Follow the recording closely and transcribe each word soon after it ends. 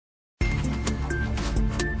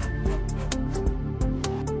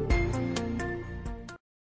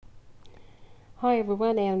Hi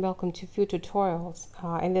everyone and welcome to few tutorials.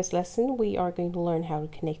 In this lesson we are going to learn how to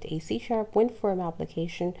connect a C# winform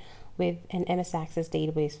application with an MS Access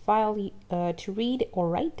database file to read or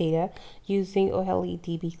write data using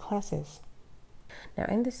Oledb classes. Now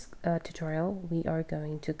in this tutorial we are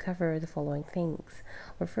going to cover the following things.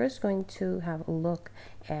 We're first going to have a look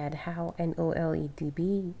at how an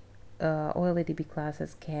Oledb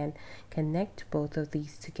classes can connect both of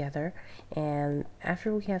these together, and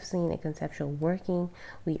after we have seen a conceptual working,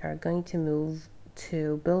 we are going to move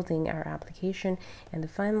to building our application, and the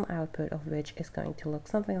final output of which is going to look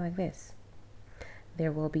something like this.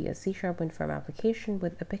 There will be a C# winform application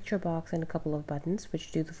with a picture box and a couple of buttons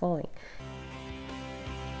which do the following.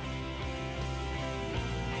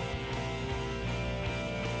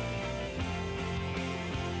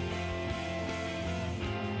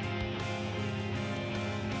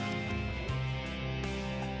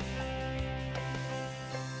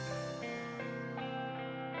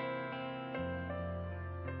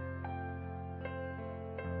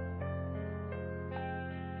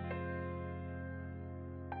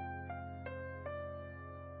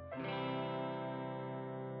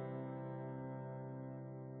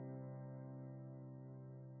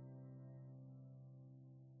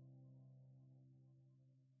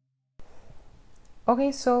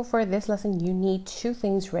 Okay, so for this lesson, you need two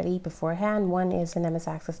things ready beforehand. One is an MS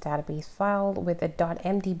Access database file with a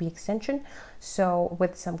 .mdb extension, so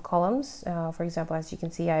with some columns. For example, as you can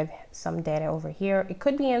see, I have some data over here. It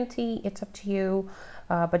could be empty, it's up to you,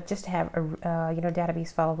 but just have a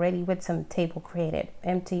database file ready with some table created,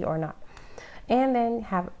 empty or not. And then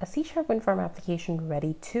have a C# winform application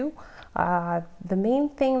ready too. The main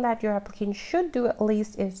thing that your application should do at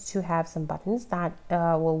least is to have some buttons that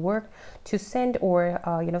will work to send or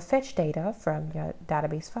fetch data from your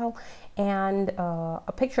database file, and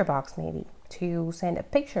a picture box maybe to send a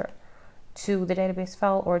picture to the database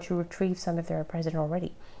file or to retrieve some if they're present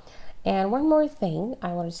already. And one more thing,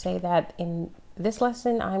 I want to say that in this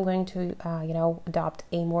lesson I'm going to adopt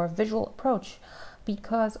a more visual approach,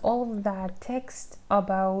 because all of that text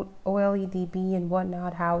about Oledb and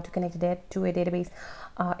whatnot, how to connect it to a database,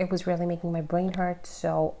 it was really making my brain hurt.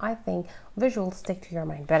 So I think visuals stick to your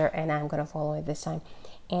mind better, and I'm going to follow it this time.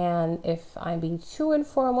 And if I'm being too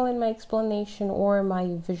informal in my explanation or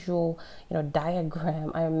my visual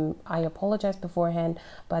diagram, I apologize beforehand,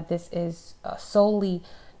 but this is solely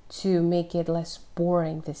to make it less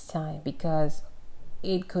boring this time, because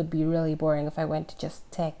it could be really boring if I went to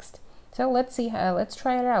just text. So let's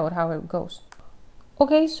try it out, how it goes.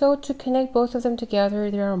 Okay, so to connect both of them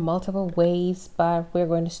together, there are multiple ways, but we're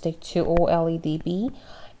going to stick to Oledb.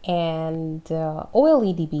 And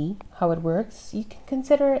Oledb, how it works, you can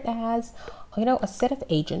consider it as, a set of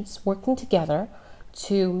agents working together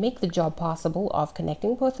to make the job possible of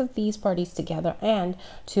connecting both of these parties together and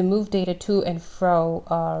to move data to and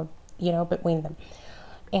fro, between them.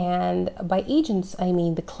 And by agents, I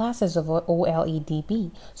mean the classes of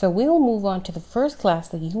Oledb. So we'll move on to the first class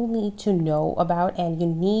that you need to know about and you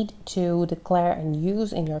need to declare and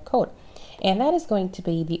use in your code. And that is going to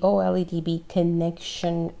be the Oledb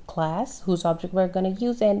connection class, whose object we're going to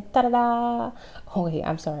use, and ta-da-da! Oh wait,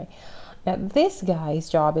 I'm sorry. Now this guy's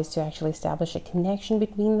job is to actually establish a connection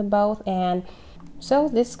between them both, and so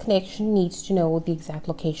this connection needs to know the exact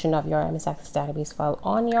location of your MS Access database file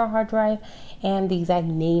on your hard drive and the exact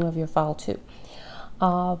name of your file too.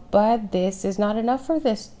 But this is not enough for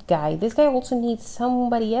this guy. This guy also needs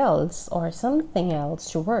somebody else or something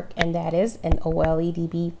else to work, and that is an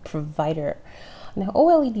Oledb provider. Now,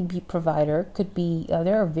 Oledb provider could be,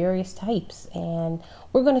 there are various types, and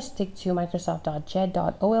we're going to stick to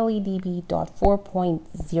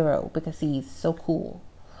Microsoft.jet.oledb.4.0 because he's so cool.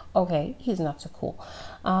 Okay, he's not so cool.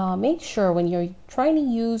 Make sure when you're trying to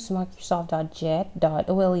use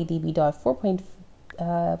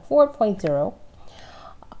Microsoft.jet.oledb.4.0,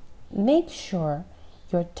 make sure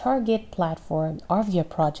your target platform of your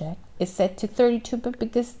project is set to 32-bit,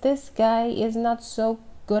 because this guy is not so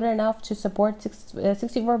good enough to support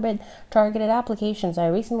 64-bit targeted applications. I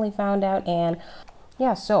recently found out, and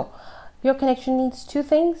yeah, so your connection needs two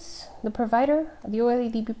things: the provider, the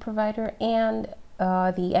Oledb provider, and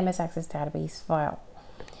the MS Access database file.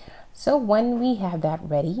 So when we have that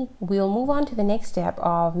ready, we'll move on to the next step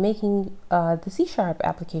of making the C#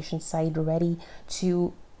 application side ready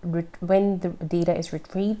to when the data is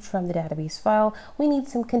retrieved from the database file. We need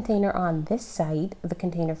some container on this side, the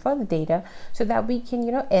container for the data, so that we can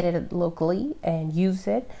edit it locally and use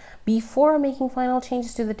it before making final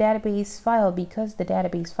changes to the database file, because the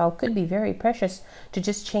database file could be very precious to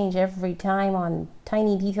just change every time on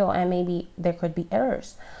tiny detail, and maybe there could be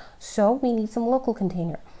errors. So we need some local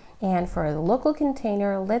container. And for the local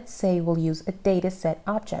container, let's say we'll use a dataset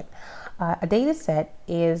object. A dataset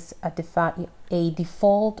is a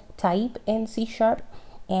default type in C#,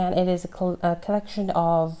 and it is a collection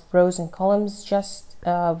of rows and columns, just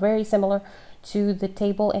very similar to the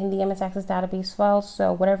table in the MS Access database file.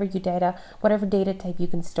 So whatever data type you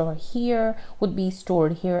can store here would be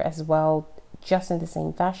stored here as well, just in the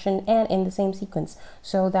same fashion and in the same sequence.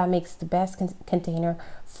 So that makes the best container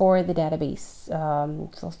for the database,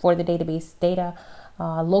 for the database data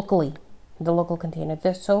locally, the local container.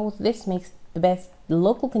 So this makes the best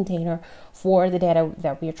local container for the data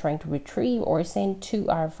that we are trying to retrieve or send to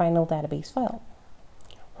our final database file.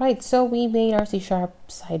 Right, so we made our C#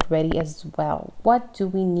 site ready as well. What do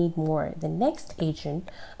we need more? The next agent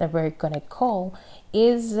that we're going to call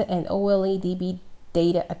is an Oledb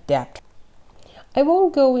data adapter. I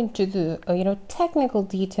won't go into the technical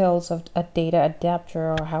details of a data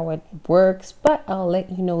adapter or how it works, but I'll let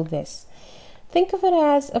you know this. Think of it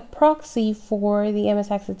as a proxy for the MS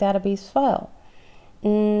Access database file.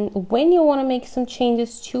 When you want to make some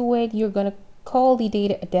changes to it, you're going to call the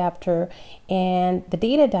data adapter, and the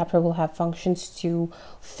data adapter will have functions to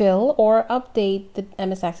fill or update the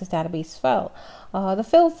MS Access database file. The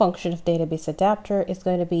fill function of database adapter is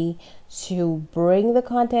going to be to bring the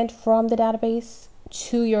content from the database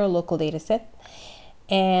to your local dataset,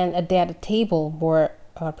 and a data table more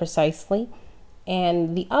precisely.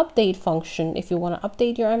 And the update function, if you want to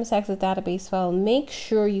update your MS Access database file, make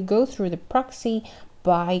sure you go through the proxy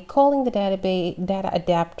by calling the data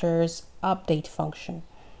adapter's update function.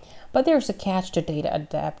 But there's a catch to data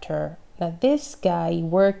adapter. Now this guy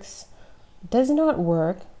does not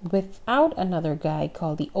work without another guy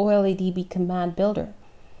called the Oledb command builder.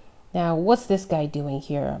 Now what's this guy doing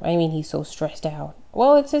here? I mean, he's so stressed out.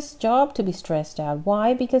 Well, it's his job to be stressed out.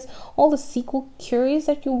 Why? Because all the SQL queries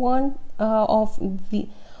that you want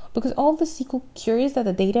because all the SQL queries that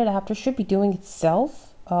the data adapter should be doing itself,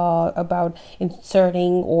 about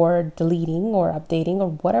inserting or deleting or updating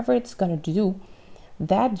or whatever it's going to do,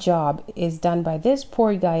 that job is done by this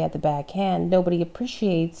poor guy at the back end. Nobody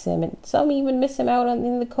appreciates him, and some even miss him out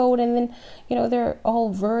in the code, and then they're all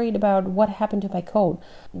worried about what happened to my code.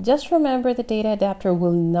 Just remember, the data adapter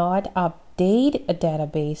will not update a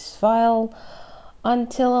database file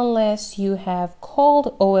unless you have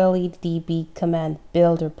called Oledb command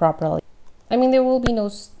builder properly. I mean, there will be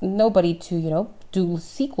nobody to do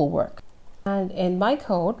SQL work. And in my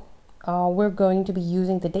code, we're going to be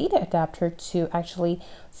using the data adapter to actually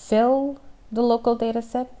fill the local data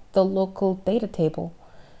set, the local data table,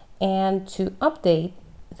 and to update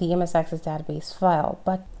the MS Access database file.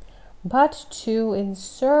 But to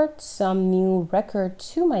insert some new record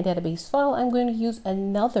to my database file, I'm going to use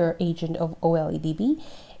another agent of Oledb,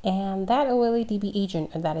 and that Oledb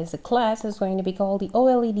agent, that is a class, is going to be called the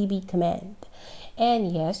Oledb command.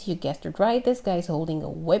 And yes, you guessed it right, this guy's holding a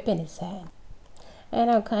whip in his hand. And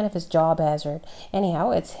I'm kind of his job hazard.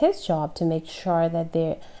 Anyhow, it's his job to make sure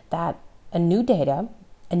that a new data,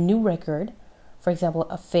 a new record, for example,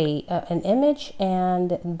 an image and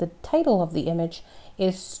the title of the image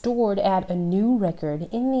is stored at a new record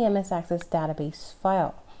in the MS Access database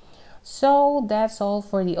file. So that's all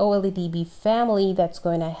for the Oledb family that's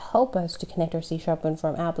going to help us to connect our C#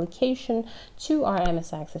 winform application to our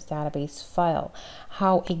MS Access database file.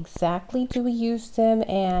 How exactly do we use them,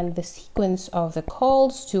 and the sequence of the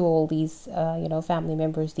calls to all these family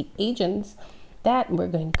members, the agents, that we're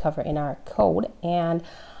going to cover in our code. And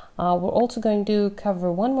we're also going to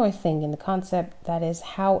cover one more thing in the concept, that is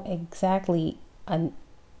how exactly an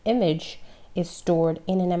image is stored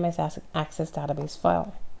in an MS Access database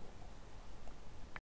file.